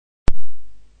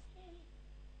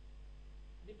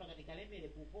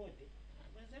kukote.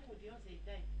 Mwenzangu ndio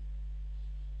saitai.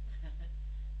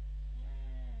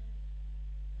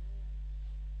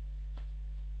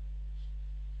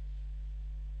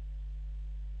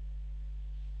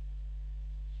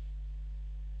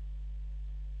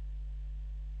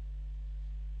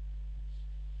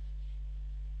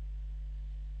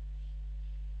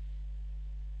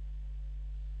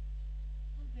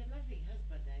 The loving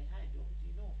husband I had, you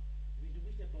know,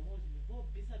 vidumisha pamoja before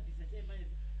bisa sema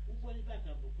uko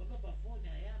libaka mbuko baba phone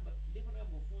ayamba ndipo na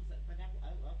mfunza panapo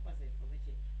akupasa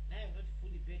information nayo not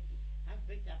fully baked half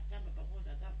baked up kama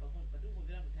pamoja kama pamoja but uko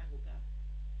bila mtango kama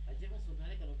ajema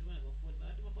sonale kana utuma na phone na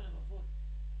watu mapana na phone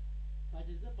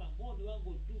pajeza pangondo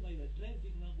wangu tuma you are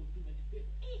driving wangu tuma ni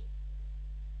pepo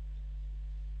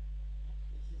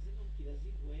sisi kila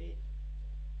siku wewe.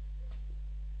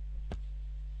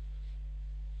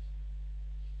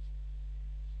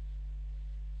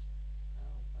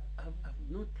 I've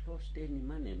not lost any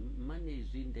money. Money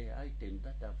is in the item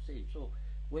that I've said. So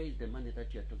where is the money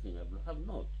that you're talking about? I've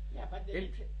not. Yeah, but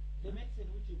the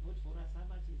medicine which you bought for us, how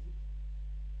much is it?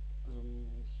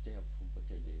 Stay up for what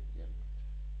yeah.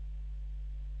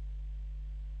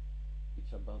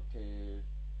 It's about 1,000,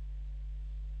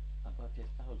 I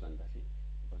think.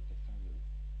 About 1,000.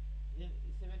 Yeah,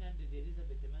 700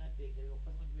 Elizabeth, the man at the person to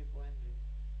pay 400.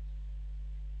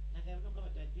 Now, I don't know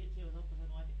about that DHL, no person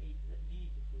 180 that need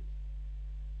food.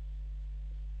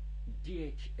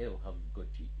 DHL have got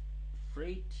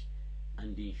freight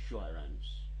and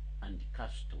insurance and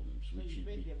customs, so which you is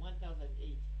paid them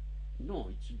 1,008. No,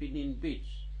 it's been in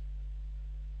bits.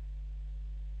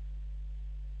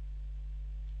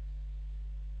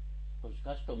 Because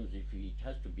customs, if it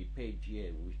has to be paid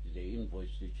here with the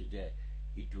invoice which is there,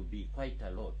 it will be quite a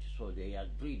lot. So they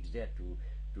agreed there to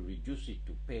reduce it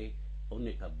to pay on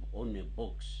a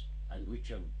box, and which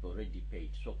have already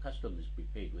paid. So customs be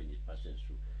paid when it passes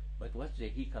through. But what's the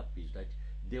hiccup is that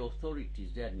the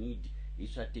authorities there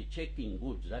is at checking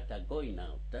goods that are going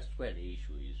out. That's where the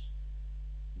issue is.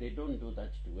 They don't do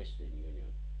that to Western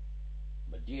Union.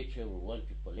 But DHL will want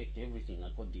to collect everything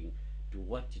according to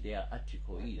what their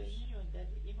article is.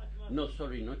 No,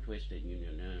 sorry, not Western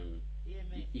Union.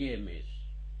 EMS.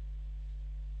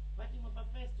 But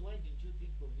first, why did you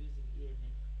think of using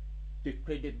EMS? The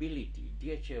credibility.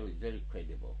 DHL is very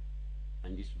credible,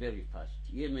 and it's very fast.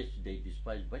 EMS they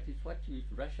despise, but it's what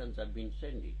Russians have been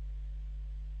sending.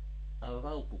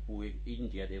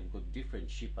 India, they've got different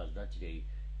shippers that they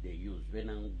use. When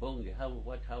I'm Bong,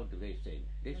 how do they send?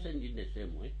 They send in the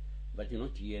same way, but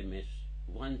not EMS.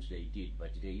 Once they did,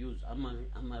 but they use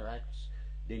Amarax,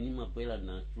 the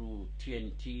Nimabelana through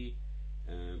TNT,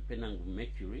 Penang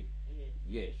Mercury.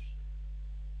 Yes.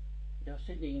 They are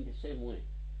sending in the same way.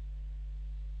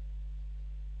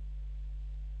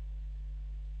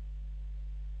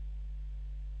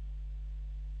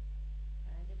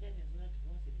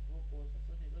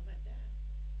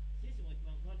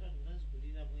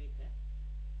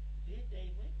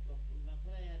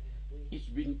 It's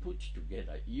been put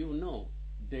together. You know,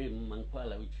 the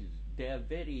Mankwala, they are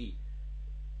very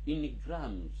in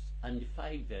grams, and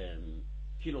 5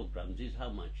 kilograms is how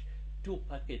much? 2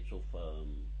 packets of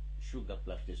sugar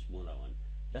plus the smaller one.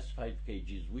 That's 5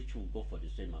 kgs, which will go for the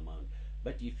same amount.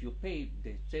 But if you pay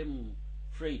the same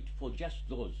freight for just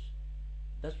those,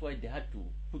 that's why they had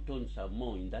to put on some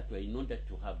more in that way in order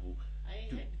to have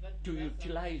to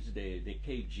utilize the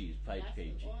kgs, 5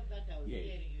 kg. All that I was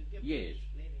hearing, you kept yes.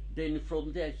 explaining. Then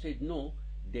from there I said no.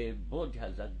 The board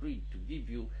has agreed to give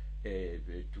you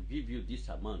this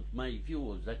amount. My view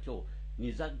was that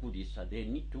Nizagudisa, they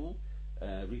need to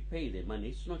repay the money.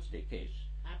 It's not the case.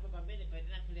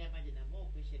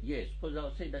 Yes, because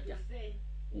I'll say that. To say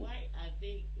why are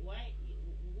they?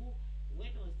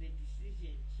 When was the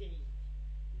decision changed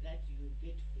that you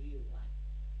get free one?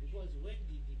 Because when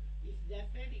did if they're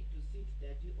failing to sit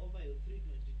that you over your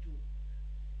 322,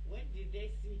 when did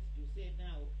they sit to say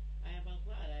now I am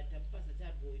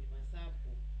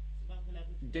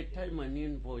the time an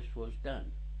invoice was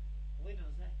done? When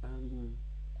was that?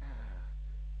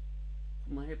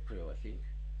 My April, I think.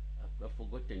 I've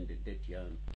forgotten the date. Yeah.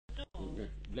 No.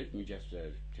 Let me just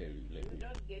tell you. You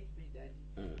don't get me, Daddy.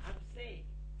 I'm saying,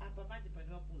 I'm a man who I'm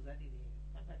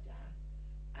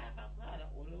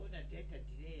a data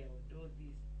delay or do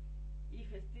this. If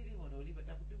a stealing on Oliver,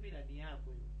 I could be an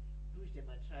Iago, push them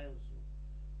a trial.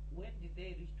 When did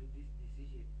they reach to this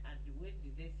decision, and when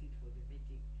did they sit for the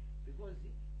meeting? Because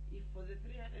if for the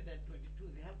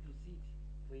 322 they have to sit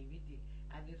for a meeting,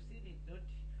 and they've seen it not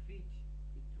fit,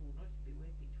 it will not be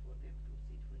worth it for them to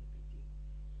sit for a meeting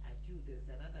until there's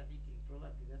another meeting.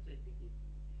 Probably that's when they can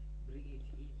bring it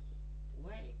in.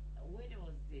 Why? When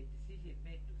was the decision made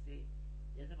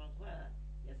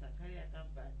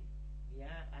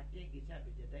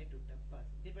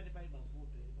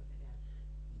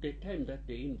The time that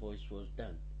the invoice was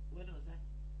done, When was that?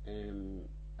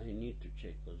 I need to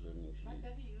check those on you. But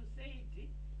I mean, you said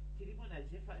Tirimona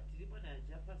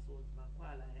Jefferson's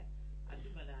Makwala,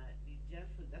 Adumana, the Jeff,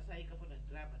 that's why I come on a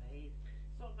drama.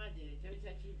 So much,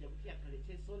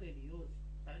 Jefferson, solely yours,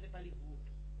 Panapali book.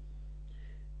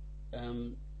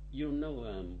 You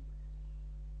know,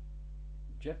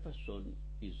 Jefferson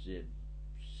is a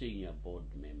senior board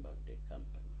member of the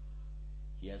company.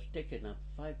 He has taken up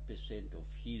 5% of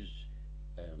his.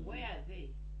 Where are they?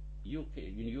 UK,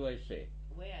 in USA.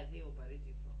 Where are they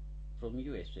operating from? From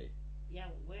USA. Yeah,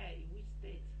 where? In which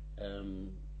state?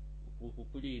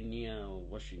 Pretty near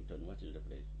Washington. What is the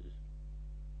place?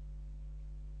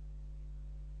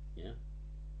 Yeah.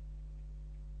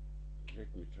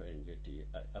 Let me try and get it.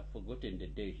 I've forgotten the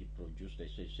day he produced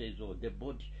this. He says, "Oh, the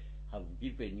board have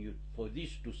given you for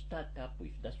this to start up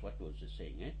with." That's what was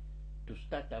saying, eh? To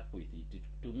start up with it.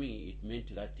 To me, it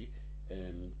meant that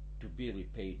to be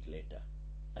repaid later.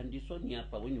 And it's only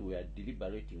up when we were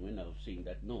deliberating, when I was saying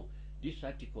that no, this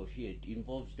article here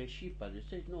involves the ship, and they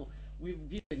said no, we've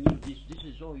given you this. This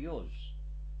is all yours.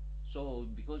 So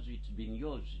because it's been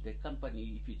yours, the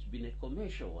company, if it's been a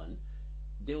commercial one,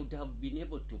 they would have been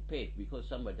able to pay because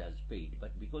somebody has paid.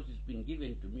 But because it's been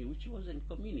given to me, which wasn't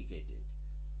communicated.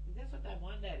 That's what I'm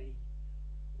wondering.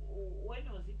 When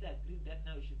was it agreed that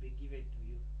now it should be given to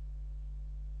you?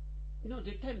 No,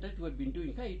 the time that we've been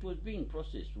doing, it was being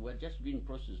processed. We were just being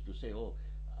processed to say, oh,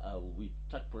 we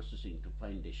start processing to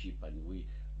find the ship, and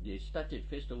they started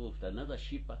first of all with another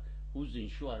shipper whose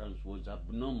insurance was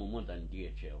abnormal more than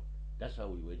DHL. That's how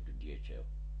we went to DHL.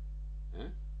 Huh?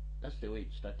 That's the way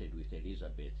it started with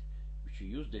Elizabeth. She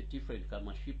used a different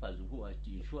camera shippers who had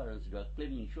insurance. They were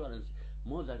claiming insurance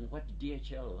more than what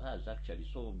DHL has actually.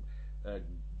 So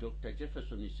Dr.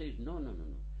 Jefferson, he says, no,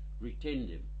 retain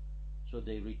them. So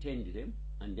they retained them,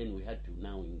 and then we had to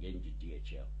now engage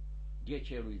DHL.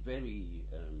 DHL is very,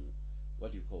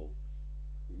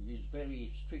 is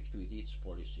very strict with its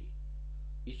policy.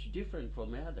 It's different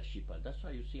from other shippers. That's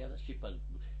why you see other shippers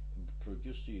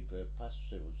producing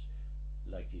parcels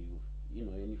like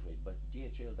anyway. But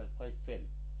DHL, they're quite firm.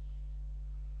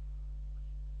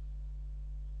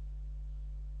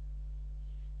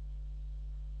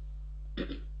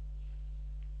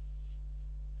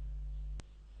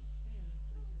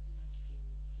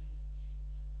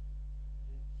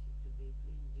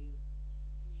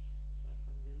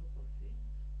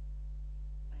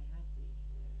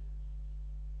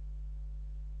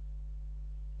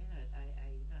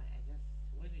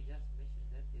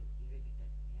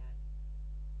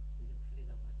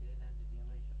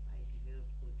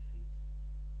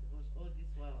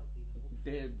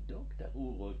 The doctor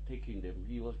who was taking them,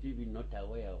 he was even not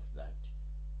aware of that.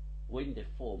 When the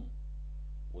form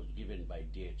was given by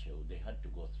DHL, they had to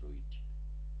go through it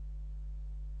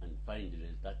and find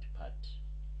that part.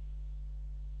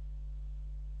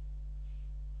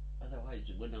 Otherwise,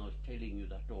 when I was telling you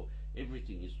that, oh,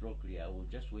 everything is locally, I was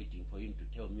just waiting for him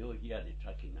to tell me, oh, here are the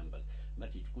tracking numbers.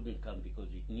 But it couldn't come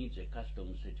because it needs a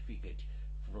customs certificate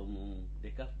from the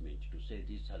government to say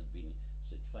this has been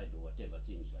certified or whatever,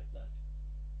 things like that.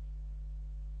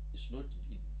 It's not,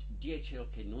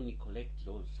 DHL can only collect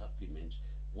those supplements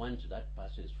once that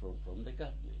passes from the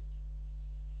government.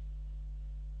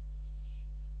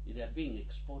 They are being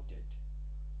exported.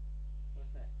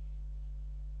 What's that?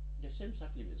 The same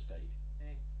supplements, guy.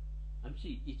 Hey.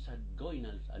 See, it's going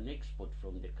as an export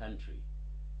from the country.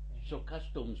 So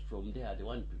customs from there, they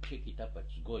want to check it up as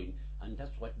it's going, and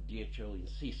that's what DHL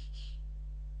insists.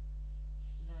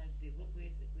 No, they go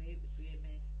with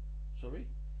EMS. Sorry?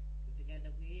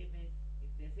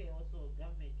 If they say also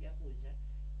government, if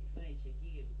I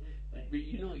checking it because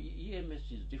EMS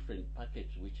is different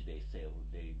packets which they sell,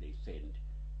 they send.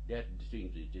 That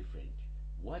things is different.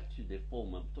 What the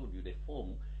form, I've told you, the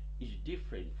form is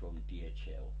different from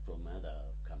DHL, from other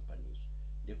companies.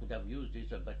 They could have used this,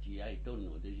 but I don't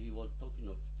know. He was talking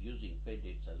of using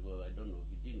FedEx as well. I don't know.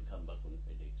 He didn't come back on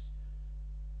FedEx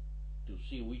to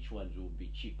see which ones will be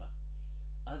cheaper.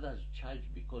 Others charge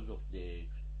because of the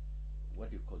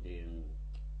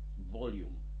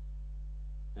volume.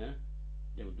 Huh?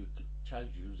 They would charge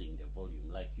using the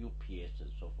volume, like UPS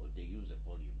and so forth. They use a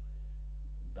volume,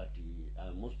 but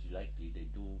most likely they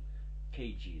do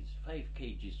kgs, 5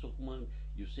 kgs. So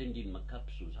you send in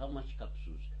capsules. How much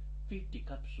capsules? 50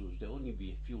 capsules. There only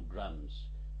be a few grams.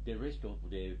 The rest of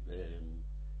the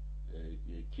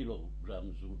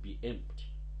kilograms will be empty.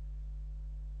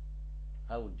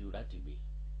 How would that be?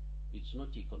 It's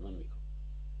not economical.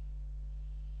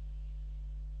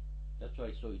 That's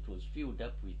why, so it was filled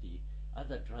up with the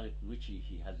other drug which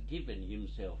he has given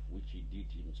himself, which he did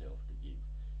himself to give.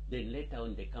 Then later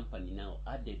on, the company now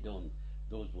added on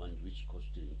those ones which cost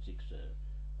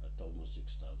almost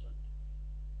 6,000.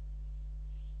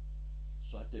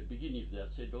 So at the beginning, if they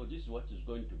had said, "Oh, this is what it's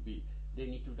going to be,"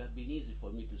 then it would have been easy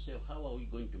for me to say, "How are we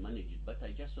going to manage it?" But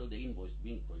I just saw the invoice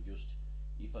being produced.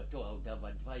 If at all, I would have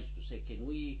advised to say, "Can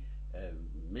we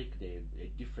make a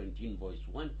different invoice,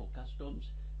 one for customs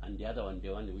and the other one, the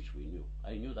one which we knew?"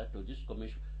 I knew that this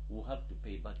commission will have to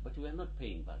pay back, but we are not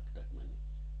paying back that money.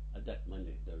 That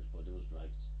money for those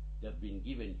rights, they have been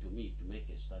given to me to make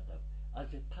a startup as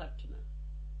a partner.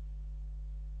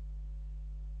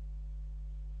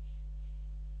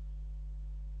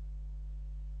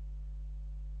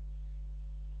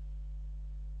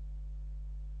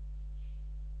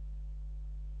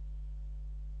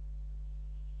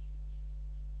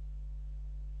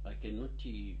 I cannot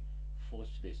force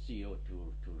the CEO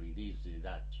to release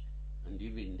that, and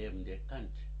even them, they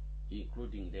can't,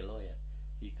 including the lawyer.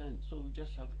 He can't, so we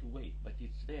just have to wait. But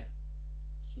it's there.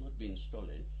 It's not been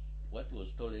stolen. What was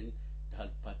stolen,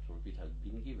 that part of it has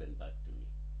been given back to me.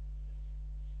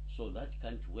 So that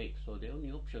can't wait. So the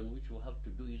only option which we'll have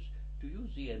to do is to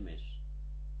use EMS.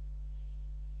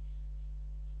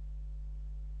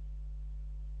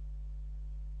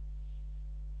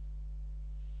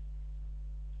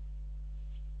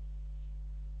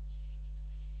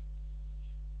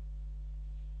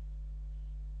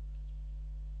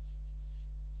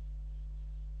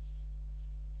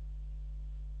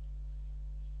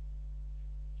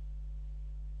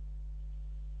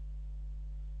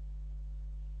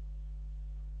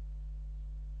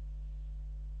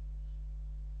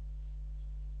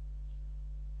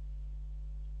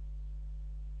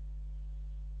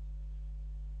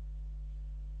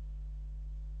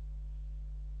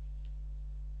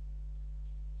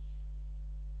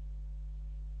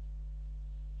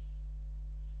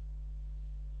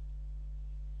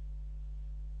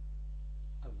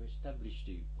 I've established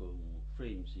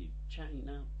frames in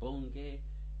China, Bonge,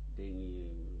 then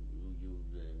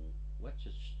what's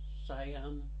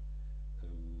Siam,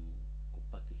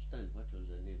 Pakistan, what was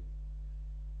the name?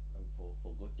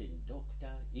 Forgotten.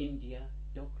 Doctor, India,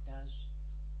 doctors.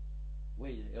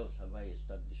 Where else have I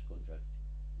established contract?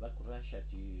 Back Russia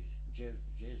to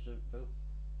Jezebel,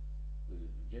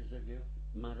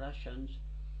 Mauritians,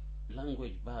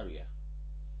 language barrier.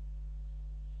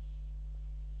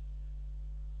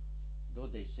 Though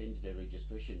they send the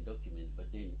registration documents, but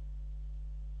then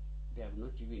they have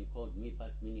not even called me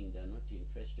back, meaning they are not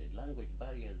interested. Language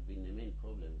barrier has been the main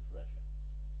problem with Russia.